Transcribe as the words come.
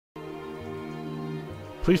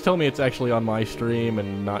Please tell me it's actually on my stream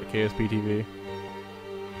and not KSP TV.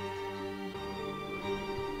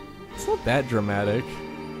 It's not that dramatic.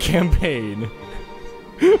 Campaign.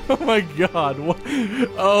 Oh my god, what?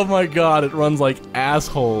 Oh my god, it runs like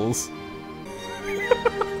assholes.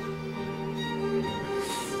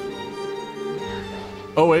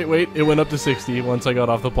 Oh wait, it went up to 60 once I got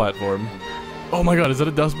off the platform. Oh my god, is that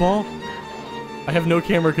a dust ball? I have no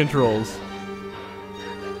camera controls.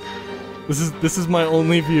 This is my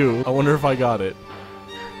only view. I wonder if I got it.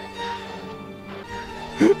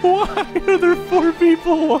 Why are there 4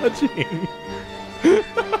 people watching?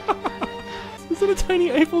 Is it a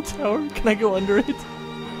tiny Eiffel Tower? Can I go under it?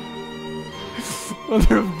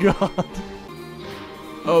 Mother of God.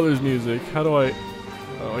 Oh, there's music. How do I...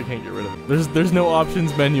 Oh, I can't get rid of it. There's no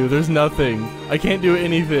options menu. There's nothing. I can't do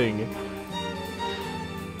anything.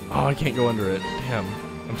 Oh, I can't go under it. Damn.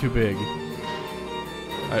 I'm too big.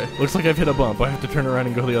 Looks like I've hit a bump. I have to turn around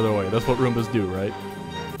and go the other way. That's what Roombas do, right?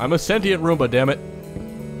 I'm a sentient Roomba, damn it.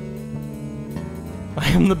 I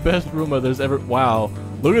am the best Roomba there's ever... Wow.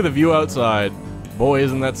 Look at the view outside. Boy,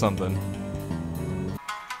 isn't that something.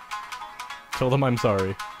 Tell them I'm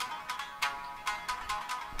sorry.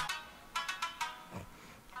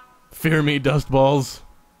 Fear me, dust balls.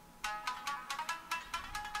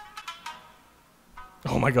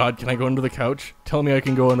 Oh my god, can I go under the couch? Tell me I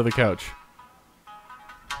can go under the couch.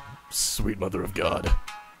 Sweet mother of God.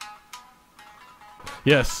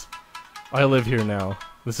 Yes, I live here now.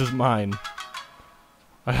 This is mine.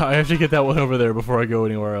 I have to get that one over there before I go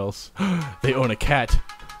anywhere else. They own a cat.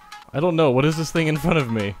 I don't know, what is this thing in front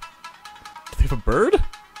of me? Do they have a bird?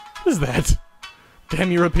 What is that?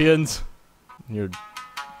 Damn Europeans. Your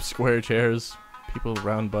square chairs, people with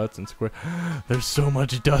round butts and square... There's so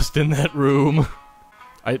much dust in that room.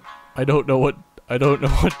 I don't know what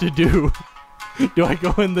to do. Do I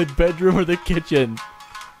go in the bedroom or the kitchen?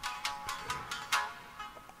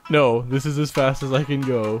 No, this is as fast as I can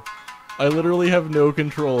go. I literally have no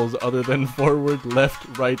controls other than forward,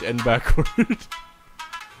 left, right, and backward.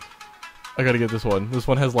 I gotta get this one. This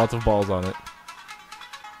one has lots of balls on it.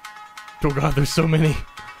 Oh god, there's so many.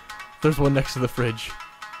 There's one next to the fridge.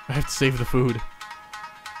 I have to save the food.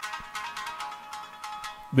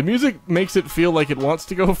 The music makes it feel like it wants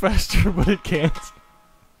to go faster, but it can't.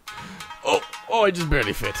 Oh, I just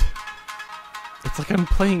barely fit. It's like I'm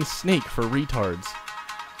playing Snake for retards.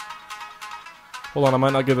 Hold on, I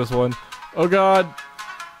might not get this one. Oh god!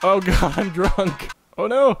 Oh god, I'm drunk! Oh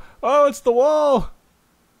no! Oh, it's the wall!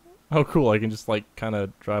 Oh cool, I can just like kinda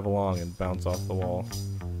drive along and bounce off the wall.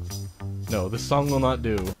 No, this song will not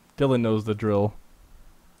do. Dylan knows the drill.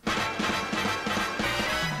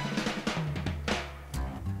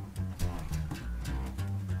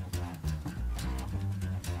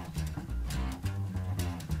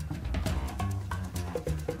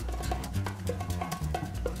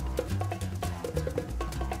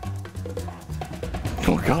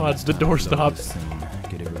 Oh god, the door stopped.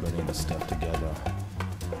 Get everybody in the stuff together.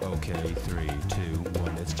 Okay, 3, 2,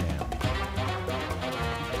 1, let's jam.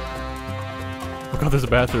 Oh god, there's a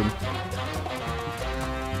bathroom.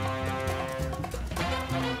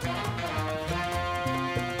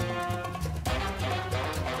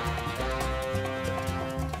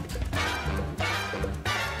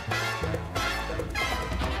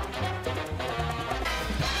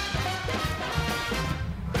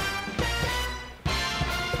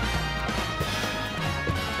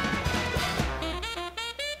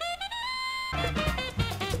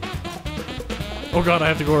 Oh god, I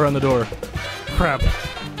have to go around the door. Crap.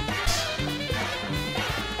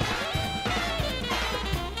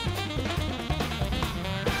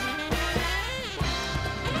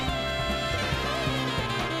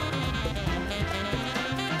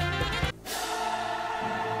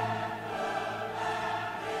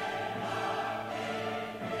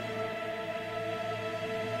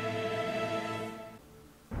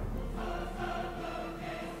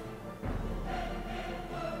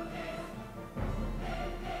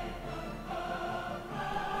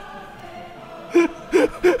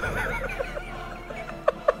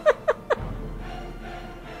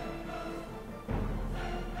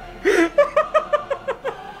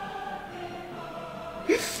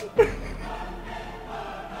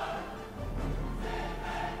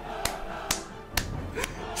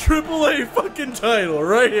 AAA fucking title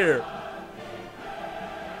right here.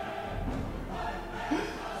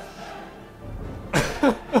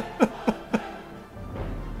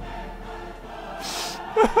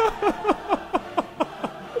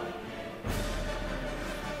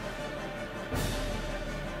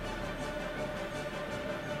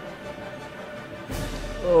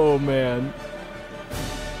 Oh man.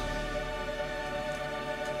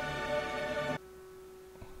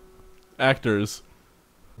 actors.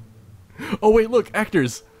 Oh wait, look,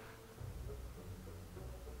 actors.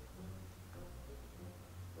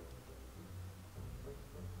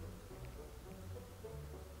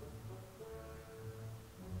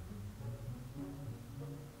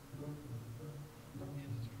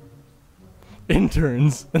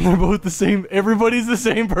 Interns, and they're both the same. Everybody's the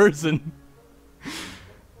same person.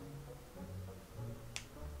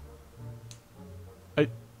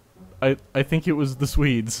 I think it was the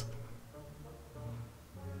Swedes.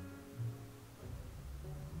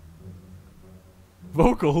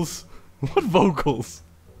 Vocals? What vocals?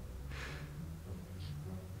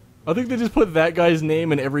 I think they just put that guy's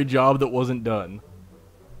name in every job that wasn't done.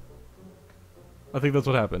 I think that's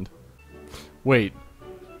what happened. Wait.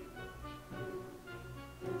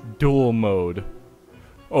 Dual mode.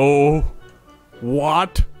 Oh.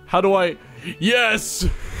 What? How do I... Yes!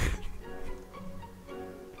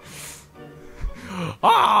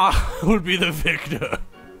 Ah! I would be the victor.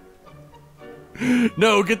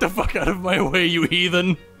 No, get the fuck out of my way, you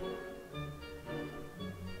heathen!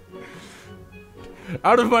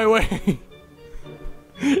 Out of my way!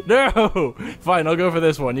 No! Fine, I'll go for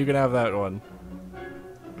this one. You can have that one.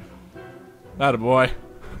 Attaboy.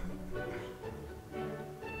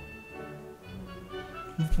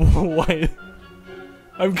 Why?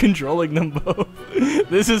 I'm controlling them both.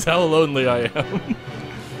 This is how lonely I am.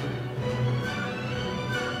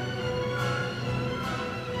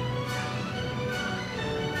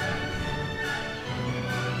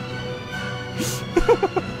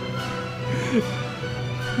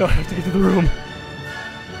 No, I have to get to the room.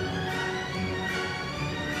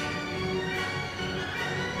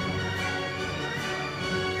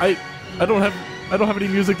 I don't have any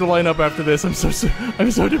music to line up after this. I'm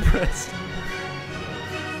so depressed.